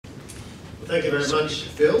Thank you very much,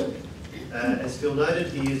 Phil. As Phil noted,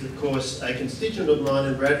 he is of course a constituent of mine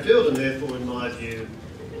in Bradfield and therefore, in my view,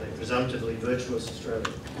 a presumptively virtuous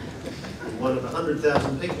Australian. And one of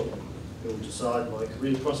 100,000 people who will decide my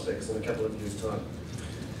career prospects in a couple of years' time.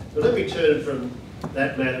 But let me turn from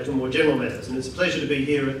that matter to more general matters, and it's a pleasure to be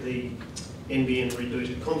here at the NBN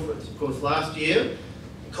Rebooted conference. Of course, last year,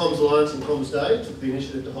 Comms Alliance and CommsDay took the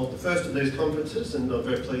initiative to hold the first of these conferences, and I'm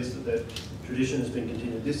very pleased that that tradition has been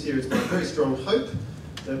continued this year. It's my very strong hope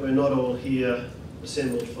that we're not all here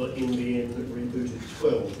assembled for NBN Rebooted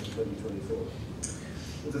 12 in 2024.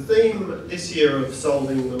 With the theme this year of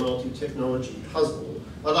solving the multi-technology puzzle,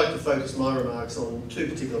 I'd like to focus my remarks on two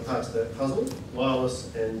particular parts of that puzzle,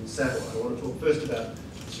 wireless and satellite. I want to talk first about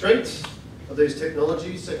the strengths of these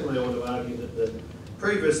technologies. Secondly, I want to argue that the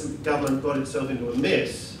previous government got itself into a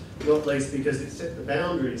mess, not least because it set the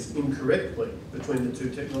boundaries incorrectly between the two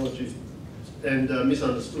technologies and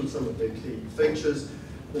misunderstood some of their key features.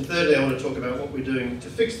 And thirdly, I want to talk about what we're doing to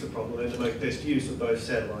fix the problem and to make best use of both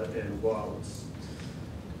satellite and wireless.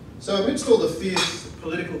 So amidst all the fierce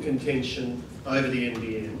political contention over the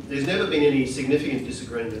NBN, there's never been any significant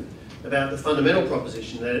disagreement about the fundamental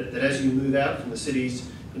proposition that as you move out from the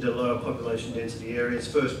cities into lower population density areas,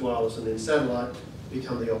 first wireless and then satellite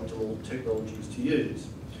become the optimal technologies to use.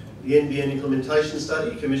 The NBN implementation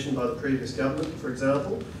study commissioned by the previous government, for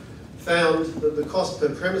example, found that the cost per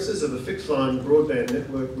premises of a fixed line broadband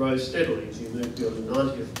network rose steadily as you moved beyond the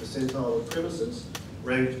 90th percentile of premises,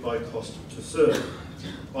 ranked by cost to serve.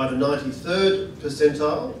 By the 93rd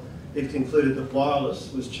percentile, it concluded that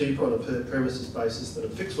wireless was cheaper on a per premises basis than a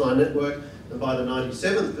fixed line network, and by the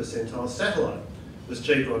 97th percentile, satellite was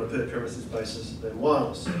cheaper on a per premises basis than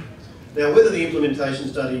wireless. Now, whether the implementation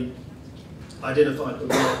study identified the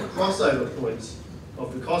right crossover points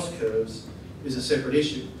of the cost curves is a separate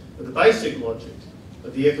issue. But the basic logic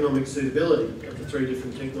of the economic suitability of the three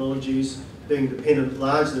different technologies being dependent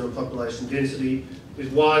largely on population density is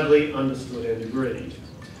widely understood and agreed.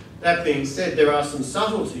 That being said, there are some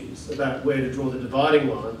subtleties about where to draw the dividing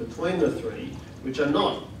line between the three, which are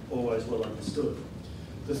not always well understood.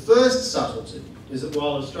 The first subtlety is that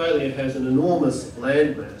while Australia has an enormous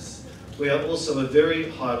landmass, we are also a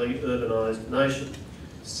very highly urbanised nation.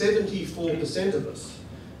 74% of us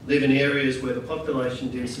live in areas where the population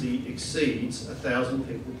density exceeds 1,000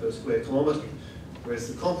 people per square kilometre,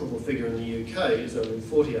 whereas the comparable figure in the UK is only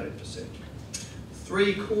 48%.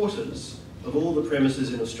 3/4 of all the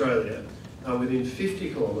premises in Australia are within 50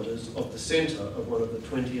 kilometres of the centre of one of the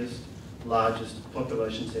 20th largest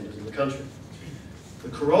population centres in the country. The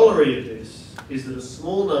corollary of this is that a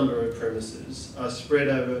small number of premises are spread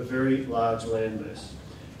over a very large landmass,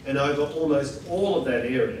 and over almost all of that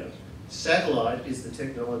area, satellite is the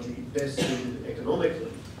technology best suited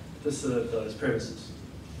economically to serve those premises.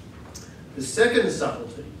 The second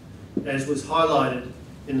subtlety, as was highlighted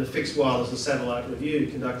in the Fixed Wireless and Satellite Review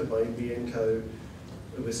conducted by NBN Co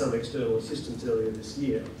with some external assistance earlier this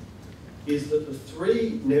year, is that the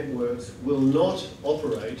three networks will not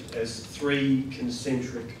operate as three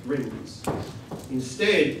concentric rings.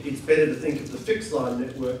 Instead, it's better to think of the fixed line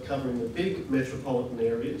network covering the big metropolitan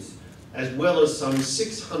areas, as well as some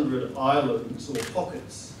 600 islands or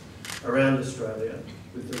pockets around Australia,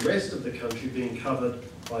 with the rest of the country being covered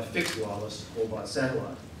by fixed wireless or by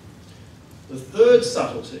satellite. The third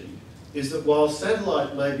subtlety is that while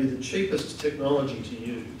satellite may be the cheapest technology to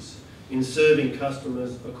use in serving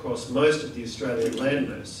customers across most of the Australian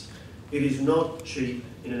landmass, it is not cheap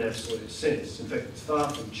in an absolute sense. In fact, it's far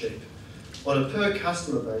from cheap. On a per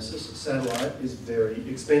customer basis, satellite is very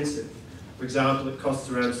expensive. For example, it costs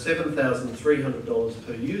around $7,300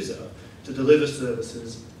 per user to deliver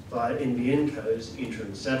services via NBN Co's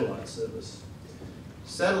interim satellite service.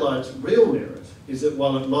 Satellite's real merit is that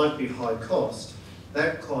while it might be high cost,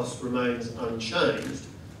 that cost remains unchanged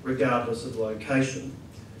regardless of location.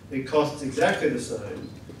 It costs exactly the same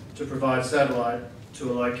to provide satellite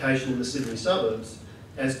to a location in the Sydney suburbs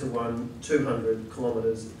as to one 200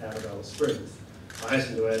 kilometres out of Alice Springs. I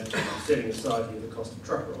hasten to add, setting aside here the cost of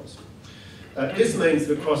truck rolls. This means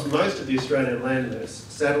that across most of the Australian landmass,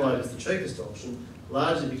 satellite is the cheapest option,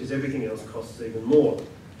 largely because everything else costs even more.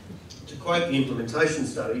 To quote the implementation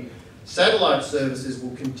study, satellite services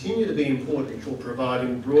will continue to be important for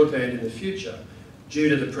providing broadband in the future due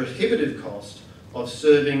to the prohibitive cost of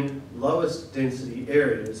serving lowest density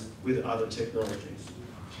areas with other technologies.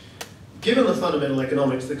 Given the fundamental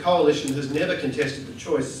economics, the Coalition has never contested the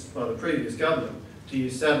choice by the previous government to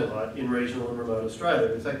use satellite in regional and remote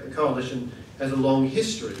Australia. In fact, the Coalition has a long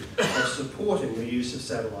history of supporting the use of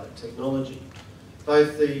satellite technology.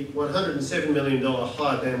 Both the $107 million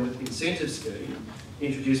high bandwidth incentive scheme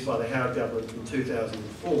introduced by the Howard government in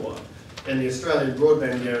 2004, and the Australian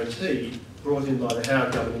Broadband Guarantee, brought in by the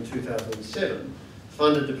Howard government in 2007,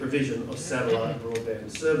 funded the provision of satellite broadband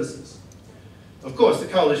services. Of course, the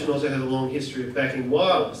Coalition also has a long history of backing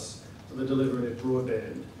wireless for the delivery of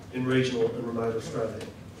broadband in regional and remote Australia.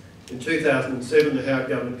 In 2007, the Howard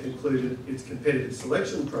government concluded its competitive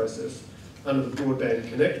selection process under the Broadband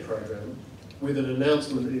Connect program with an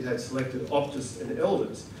announcement that it had selected Optus and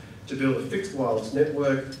Elders to build a fixed wireless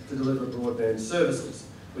network to deliver broadband services,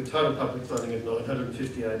 with total public funding of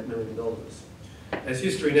 $958 million. As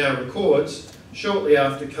history now records, shortly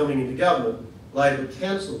after coming into government, Labor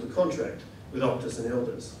cancelled the contract with Optus and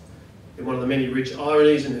Elders. In one of the many rich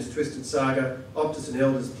ironies in this twisted saga, Optus and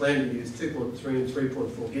Elders plan to use 2.3 and 3.4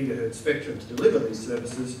 gigahertz spectrum to deliver these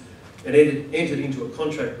services, and entered into a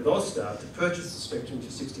contract with Austar to purchase the spectrum for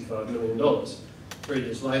 $65 million. 3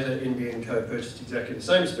 years later, NBN Co purchased exactly the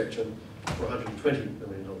same spectrum for $120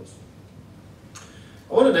 million.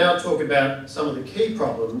 I want to now talk about some of the key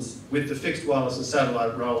problems with the fixed wireless and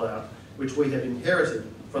satellite rollout which we have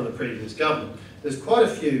inherited from the previous government. There's quite a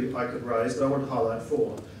few I could raise, but I want to highlight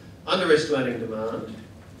 4. Underestimating demand,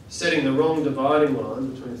 setting the wrong dividing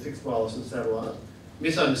line between fixed wireless and satellite,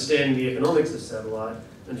 misunderstanding the economics of satellite,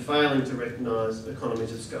 and failing to recognise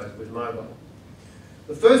economies of scope with mobile.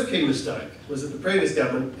 The first key mistake was that the previous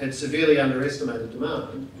government had severely underestimated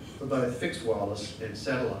demand for both fixed wireless and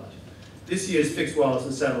satellite. This year's fixed wireless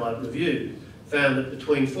and satellite review found that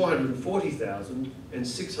between 440,000 and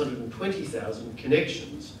 620,000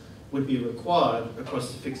 connections would be required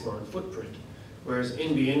across the fixed line footprint, whereas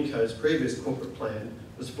NBN Co's previous corporate plan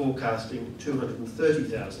was forecasting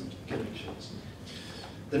 230,000 connections.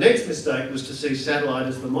 The next mistake was to see satellite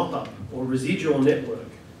as the mop-up or residual network,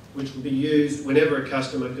 which would be used whenever a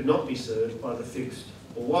customer could not be served by the fixed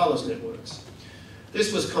or wireless networks.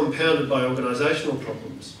 This was compounded by organisational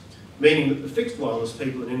problems, meaning that the fixed wireless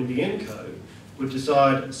people in NBN Co would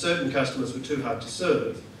decide certain customers were too hard to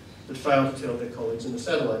serve, but fail to tell their colleagues in the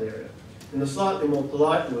satellite area. In the slightly more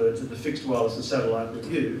polite words of the Fixed Wireless and Satellite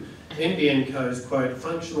Review, NBN Co's, quote,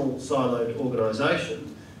 functional siloed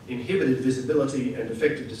organisation inhibited visibility and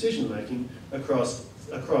effective decision-making across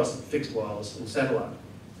fixed wireless and satellite.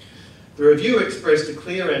 The review expressed a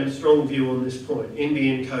clear and strong view on this point.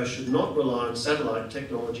 NBN Co should not rely on satellite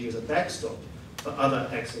technology as a backstop for other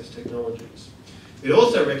access technologies. It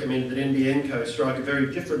also recommended that NBN Co strike a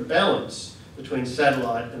very different balance between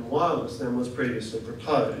satellite and wireless than was previously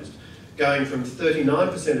proposed, going from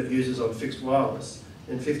 39% of users on fixed wireless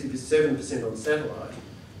and 57% on satellite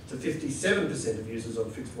to 57% of users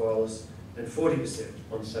on fixed wireless and 40%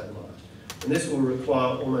 on satellite. And this will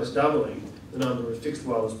require almost doubling the number of fixed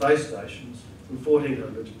wireless base stations from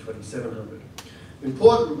 1,400 to 2,700.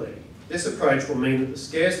 Importantly, this approach will mean that the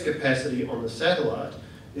scarce capacity on the satellite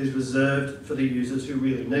is reserved for the users who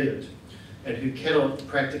really need it and who cannot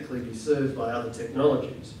practically be served by other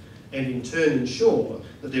technologies, and in turn ensure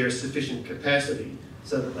that there is sufficient capacity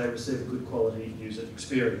so that they receive a good quality user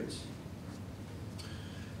experience.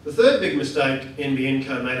 The third big mistake NBN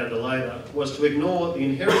Co made under Labor was to ignore the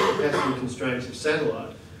inherent capacity constraints of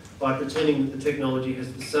satellite by pretending that the technology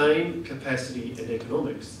has the same capacity and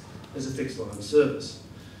economics as a fixed line service.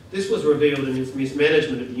 This was revealed in its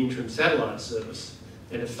mismanagement of the interim satellite service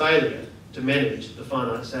and a failure to manage the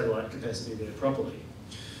finite satellite capacity there properly.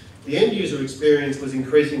 The end user experience was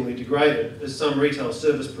increasingly degraded as some retail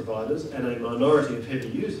service providers and a minority of heavy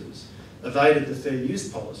users evaded the fair use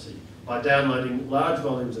policy by downloading large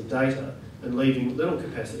volumes of data and leaving little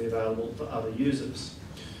capacity available for other users.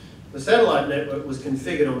 The satellite network was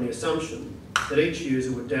configured on the assumption that each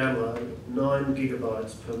user would download 9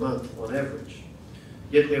 gigabytes per month on average.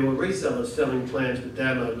 Yet there were resellers selling plans with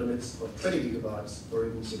download limits of 20 gigabytes or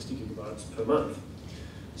even 60 gigabytes per month.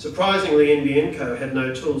 Surprisingly, NBN Co had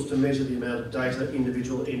no tools to measure the amount of data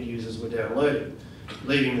individual end users were downloading,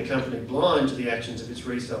 leaving the company blind to the actions of its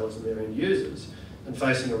resellers and their end users, and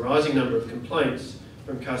facing a rising number of complaints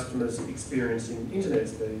from customers experiencing internet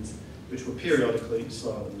speeds which were periodically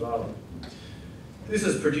slow and violent. This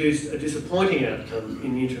has produced a disappointing outcome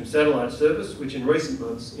in the interim satellite service, which in recent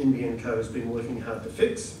months NBN Co has been working hard to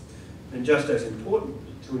fix, and just as important,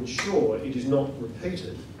 to ensure it is not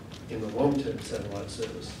repeated in the long-term satellite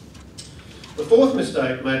service. The fourth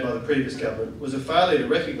mistake made by the previous government was a failure to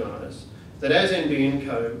recognise that as NBN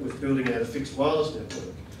Co was building out a fixed wireless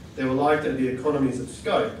network, there were likely to be economies of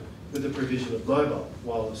scope with the provision of mobile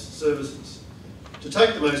wireless services. To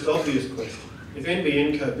take the most obvious question, if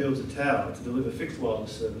NBN Co builds a tower to deliver fixed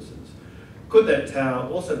wireless services, could that tower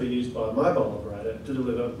also be used by a mobile operator to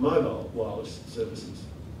deliver mobile wireless services?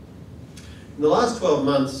 In the last 12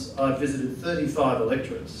 months, I've visited 35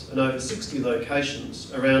 electorates and over 60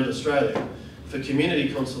 locations around Australia for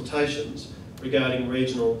community consultations regarding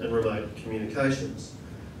regional and remote communications.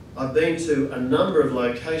 I've been to a number of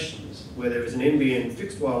locations where there is an NBN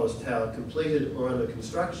fixed wireless tower completed or under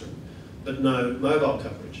construction, but no mobile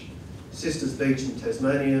coverage. Sisters Beach in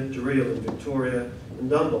Tasmania, Daryeel in Victoria,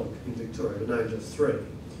 and Dundalk in Victoria, to name just three.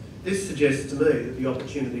 This suggests to me that the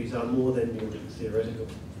opportunities are more than merely theoretical.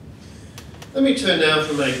 Let me turn now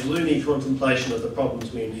from a gloomy contemplation of the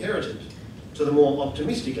problems we inherited to the more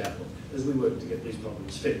optimistic outlook as we work to get these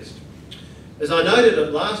problems fixed. As I noted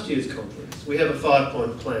at last year's conference, we have a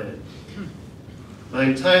 5-point plan.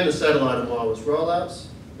 Maintain the satellite and wireless rollouts,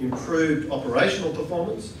 improved operational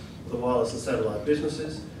performance of the wireless and satellite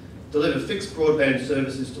businesses, deliver fixed broadband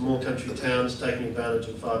services to more country towns taking advantage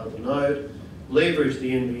of fibre to node, leverage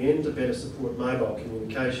the NBN to better support mobile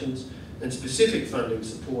communications, and specific funding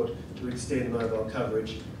support to extend mobile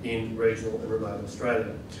coverage in regional and remote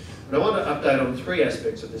Australia. And I want to update on three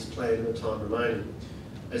aspects of this plan in the time remaining.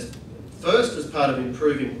 First, as part of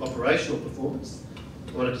improving operational performance,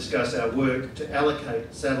 I want to discuss our work to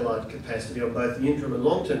allocate satellite capacity on both the interim and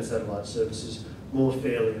long-term satellite services more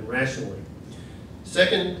fairly and rationally.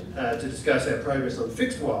 Second, to discuss our progress on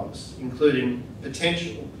fixed wireless, including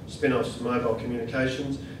potential spin-offs to mobile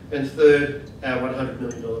communications. And third, our $100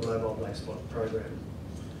 million mobile black spot program.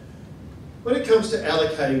 When it comes to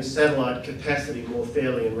allocating satellite capacity more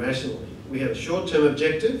fairly and rationally, we have a short-term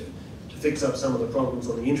objective to fix up some of the problems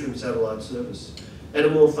on the interim satellite service, and a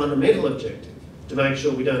more fundamental objective to make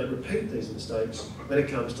sure we don't repeat these mistakes when it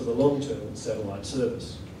comes to the long-term satellite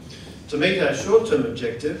service. To meet our short-term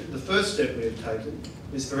objective, the first step we have taken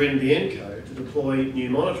is for NBN Co to deploy new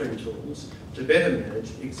monitoring tools to better manage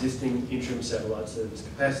existing interim satellite service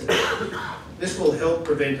capacity. This will help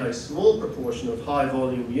prevent a small proportion of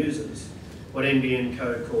high-volume users, what NBN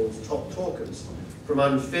Co calls top talkers, from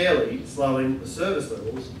unfairly slowing the service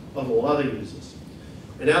levels of all other users.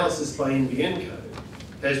 Analysis by NBN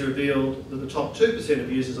Co has revealed that the top 2%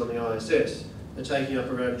 of users on the ISS are taking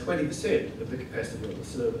up around 20% of the capacity of the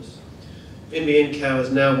service. NBN Co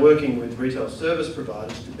is now working with retail service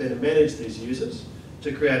providers to better manage these users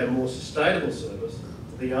to create a more sustainable service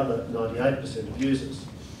for the other 98% of users.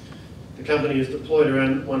 The company has deployed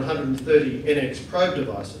around 130 NX probe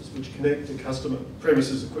devices which connect to customer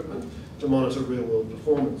premises equipment to monitor real-world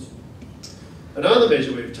performance. Another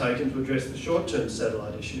measure we've taken to address the short-term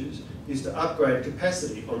satellite issues is to upgrade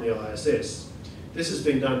capacity on the ISS. This has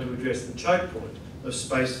been done to address the choke point of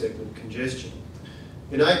space segment congestion.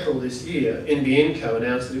 In April this year, NBN Co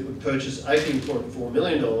announced that it would purchase $18.4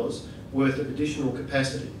 million worth of additional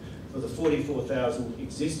capacity for the 44,000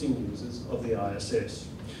 existing users of the ISS.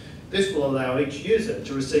 This will allow each user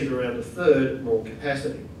to receive around a third more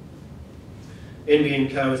capacity.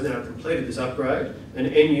 NBN Co has now completed this upgrade, and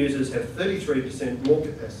end users have 33% more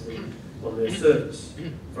capacity on their service,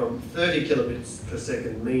 from 30 kilobits per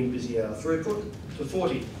second mean busy hour throughput to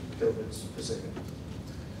 40 kilobits per second.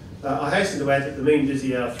 I hasten to add that the mean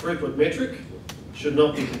busy hour throughput metric should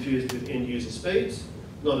not be confused with end user speeds,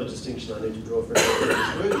 not a distinction I need to draw for everyone in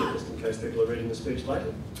this room, just in case people are reading the speech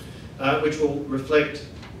later, which will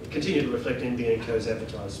continue to reflect NBN Co's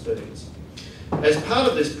advertised speeds. As part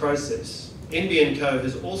of this process, NBN Co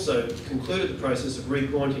has also concluded the process of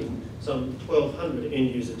repointing some 1,200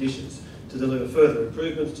 end user dishes to deliver further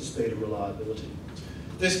improvements to speed and reliability.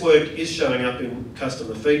 This work is showing up in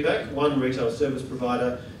customer feedback. One retail service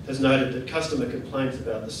provider has noted that customer complaints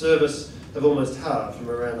about the service have almost halved from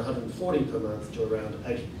around 140 per month to around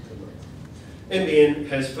 80 per month. NBN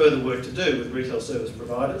has further work to do with retail service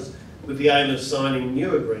providers with the aim of signing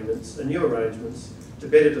new agreements and new arrangements to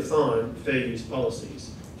better define fair use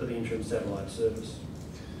policies for the interim satellite service.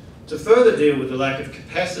 To further deal with the lack of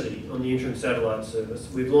capacity on the interim satellite service,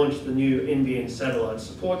 we've launched the new NBN Satellite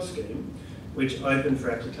Support Scheme, which opened for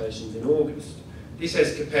applications in August. This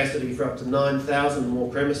has capacity for up to 9,000 more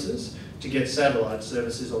premises to get satellite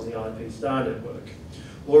services on the IP Star network.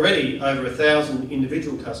 Already, over 1,000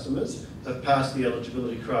 individual customers have passed the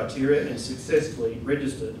eligibility criteria and successfully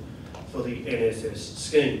registered for the NSS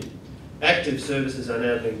scheme. Active services are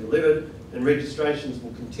now being delivered, and registrations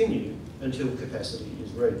will continue until capacity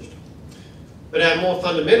is reached. But our more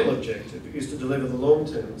fundamental objective is to deliver the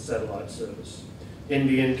long-term satellite service.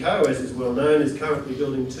 NBN Co, as is well known, is currently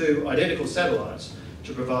building 2 identical satellites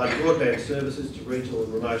to provide broadband services to regional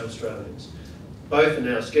and remote Australians. Both are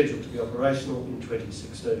now scheduled to be operational in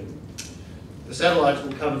 2016. The satellites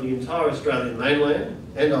will cover the entire Australian mainland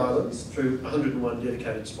and islands through 101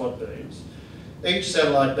 dedicated spot beams. Each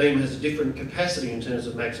satellite beam has a different capacity in terms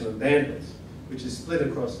of maximum bandwidth, which is split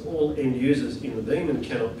across all end users in the beam and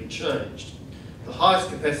cannot be changed. The highest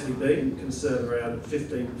capacity beam can serve around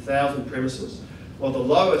 15,000 premises, while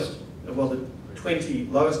the 20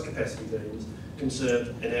 lowest capacity beams can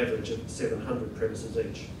serve an average of 700 premises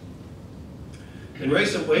each. In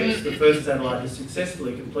recent weeks, the first satellite has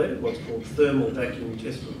successfully completed what's called thermal vacuum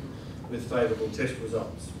testing with favourable test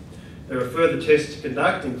results. There are further tests to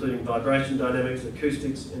conduct, including vibration dynamics,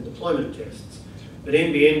 acoustics and deployment tests. But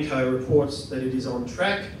NBN Co reports that it is on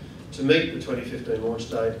track to meet the 2015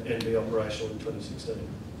 launch date and be operational in 2016.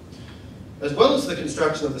 As well as the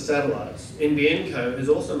construction of the satellites, NBN Co has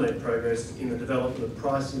also made progress in the development of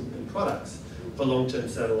pricing and products for long-term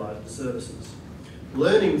satellite services.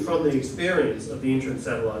 Learning from the experience of the interim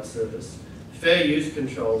satellite service, fair use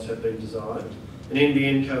controls have been designed and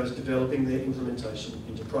NBN Co is developing their implementation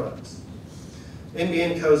into products.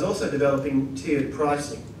 NBN Co is also developing tiered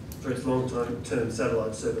pricing for its long-term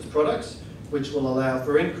satellite service products, which will allow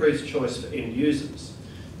for increased choice for end users,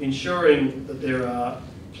 ensuring that there are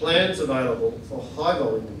plans available for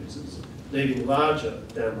high-volume users needing larger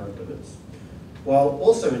download limits, while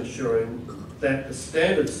also ensuring that the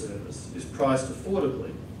standard service is priced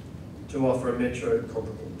affordably to offer a metro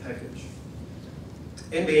comparable package.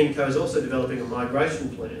 NBN Co is also developing a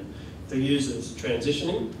migration plan for users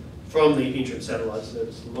transitioning from the interim satellite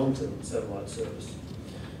service to long-term satellite service.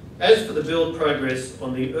 As for the build progress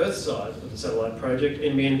on the Earth side of the satellite project,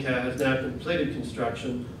 NBN Co has now completed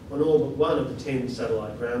construction on all but one of the 10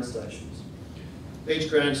 satellite ground stations. Each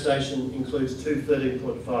ground station includes two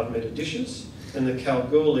 13.5 metre dishes, and the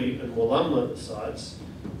Kalgoorlie and Wollumla sites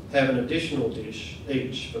have an additional dish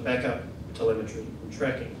each for backup, telemetry and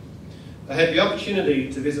tracking. I had the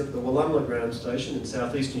opportunity to visit the Wollumla ground station in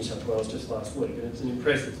southeast New South Wales just last week, and it's an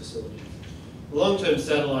impressive facility. The long-term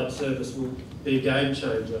satellite service will be a game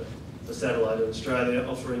changer for satellite in Australia,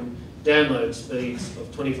 offering download speeds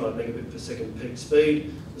of 25 megabit per second peak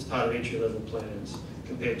speed as part of entry-level plans,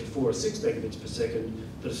 compared to 4 or 6 megabits per second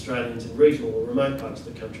that Australians in regional or remote parts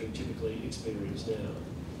of the country typically experience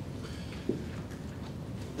now.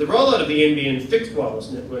 The rollout of the NBN fixed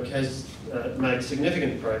wireless network has made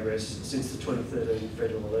significant progress since the 2013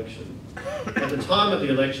 federal election. At the time of the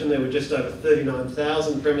election, there were just over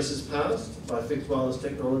 39,000 premises passed by fixed wireless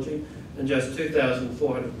technology and just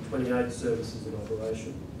 2,428 services in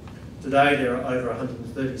operation. Today, there are over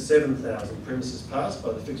 137,000 premises passed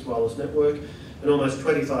by the fixed wireless network and almost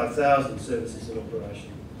 25,000 services in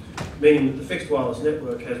operation, meaning that the fixed wireless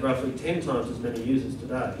network has roughly 10 times as many users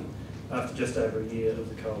today after just over a year of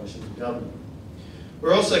the coalition government.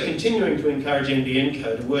 We're also continuing to encourage NBN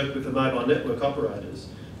Co to work with the mobile network operators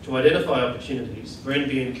to identify opportunities for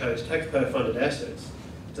NBN Co's taxpayer-funded assets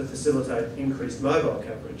to facilitate increased mobile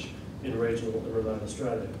coverage in regional and remote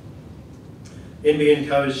Australia. NBN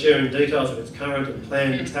Co is sharing details of its current and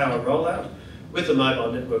planned tower rollout with the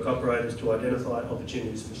mobile network operators to identify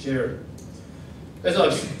opportunities for sharing. As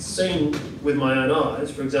I've seen with my own eyes,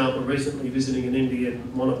 for example, recently visiting an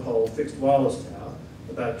NBN monopole fixed wireless tower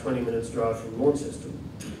about 20 minutes drive from Launceston,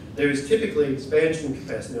 there is typically expansion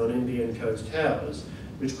capacity on NBN Co's towers,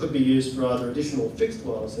 which could be used for either additional fixed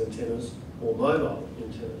wireless antennas or mobile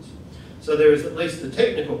antennas. So there is at least the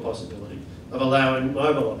technical possibility of allowing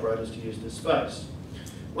mobile operators to use this space.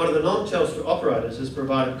 One of the non-Telstra operators has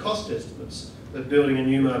provided cost estimates of building a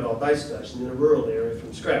new mobile base station in a rural area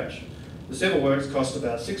from scratch. The civil works cost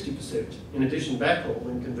about 60%. In addition, backhaul,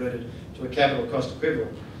 when converted to a capital cost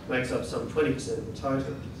equivalent, makes up some 20% of the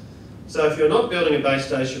total. So if you're not building a base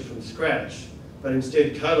station from scratch, but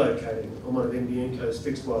instead co-locating on one of NBN Co's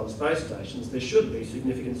fixed wireless base stations, there should be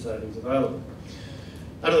significant savings available.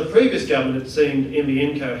 Under the previous government, it seemed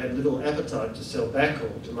NBN Co had little appetite to sell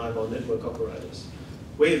backhaul to mobile network operators.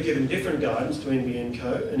 We have given different guidance to NBN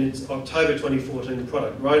Co, and its October 2014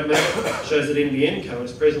 product roadmap shows that NBN Co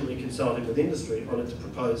is presently consulting with industry on its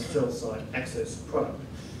proposed cell site access product.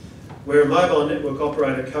 Where a mobile network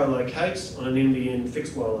operator co-locates on an NBN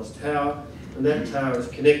fixed wireless tower, and that tower is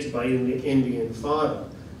connected by NBN fibre,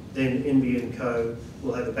 then NBN Co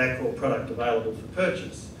will have a backhaul product available for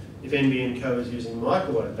purchase. If NBN Co is using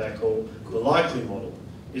microwave backhaul, the likely model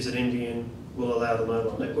is that NBN will allow the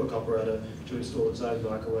mobile network operator to install its own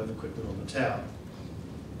microwave equipment on the tower.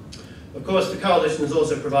 Of course, the Coalition is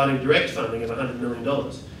also providing direct funding of $100 million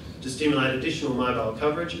to stimulate additional mobile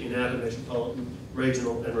coverage in outer metropolitan,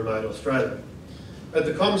 regional and remote Australia. At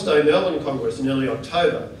the CommsDay Melbourne Congress in early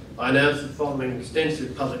October, I announced that following an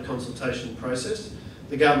extensive public consultation process,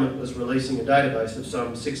 the government was releasing a database of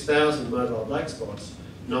some 6,000 mobile black spots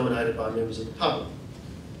nominated by members of the public.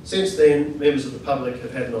 Since then, members of the public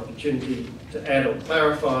have had an opportunity to add or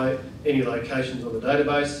clarify any locations on the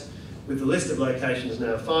database, With the list of locations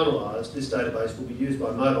now finalised, this database will be used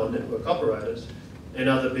by mobile network operators and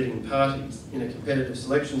other bidding parties in a competitive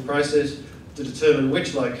selection process to determine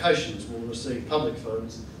which locations will receive public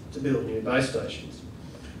funds to build new base stations.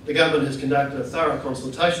 The government has conducted a thorough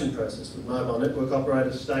consultation process with mobile network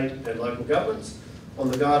operators, state and local governments on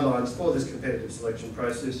the guidelines for this competitive selection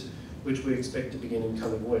process, which we expect to begin in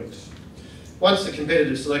coming weeks. Once the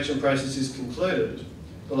competitive selection process is concluded,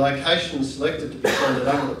 the locations selected to be funded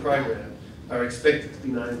under the program are expected to be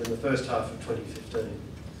named in the first half of 2015.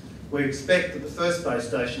 We expect that the first base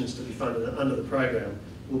stations to be funded under the program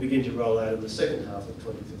will begin to roll out in the second half of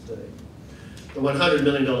 2015. The $100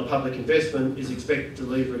 million public investment is expected to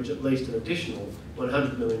leverage at least an additional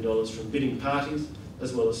 $100 million from bidding parties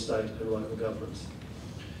as well as state and local governments.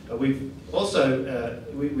 We've also,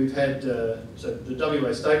 so the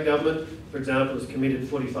WA state government, for example, has committed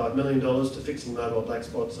 $45 million to fixing mobile black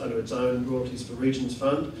spots under its own Royalties for Regions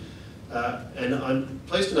fund. And I'm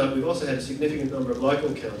pleased to note we've also had a significant number of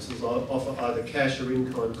local councils offer either cash or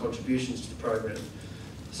in-kind contributions to the program,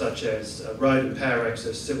 such as road and power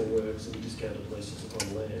access, civil works and discounted leases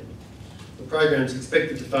upon land. The program is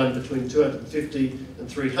expected to fund between 250 and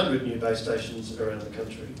 300 new base stations around the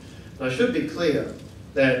country. And I should be clear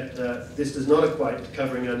that this does not equate to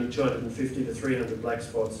covering only 250 to 300 black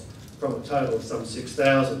spots from a total of some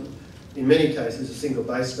 6,000. In many cases, a single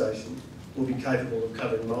base station will be capable of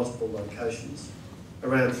covering multiple locations.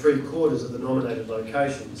 Around 3/4 of the nominated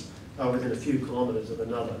locations are within a few kilometres of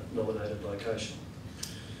another nominated location.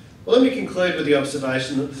 Well, let me conclude with the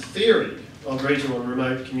observation that the theory of regional and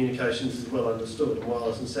remote communications is well understood, and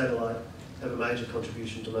wireless and satellite have a major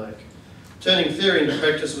contribution to make. Turning theory into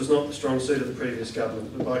practice was not the strong suit of the previous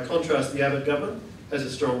government, but by contrast, the Abbott government has a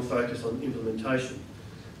strong focus on implementation.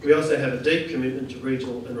 We also have a deep commitment to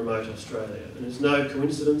regional and remote Australia, and it's no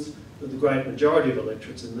coincidence that the great majority of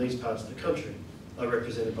electorates in these parts of the country are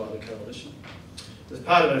represented by the coalition. As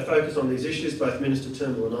part of our focus on these issues, both Minister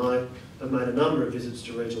Turnbull and I have made a number of visits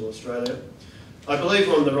to regional Australia. I believe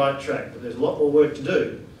we're on the right track, but there's a lot more work to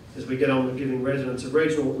do as we get on with giving residents of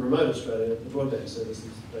regional and remote Australia the broadband services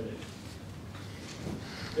they need.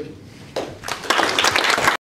 Thank you.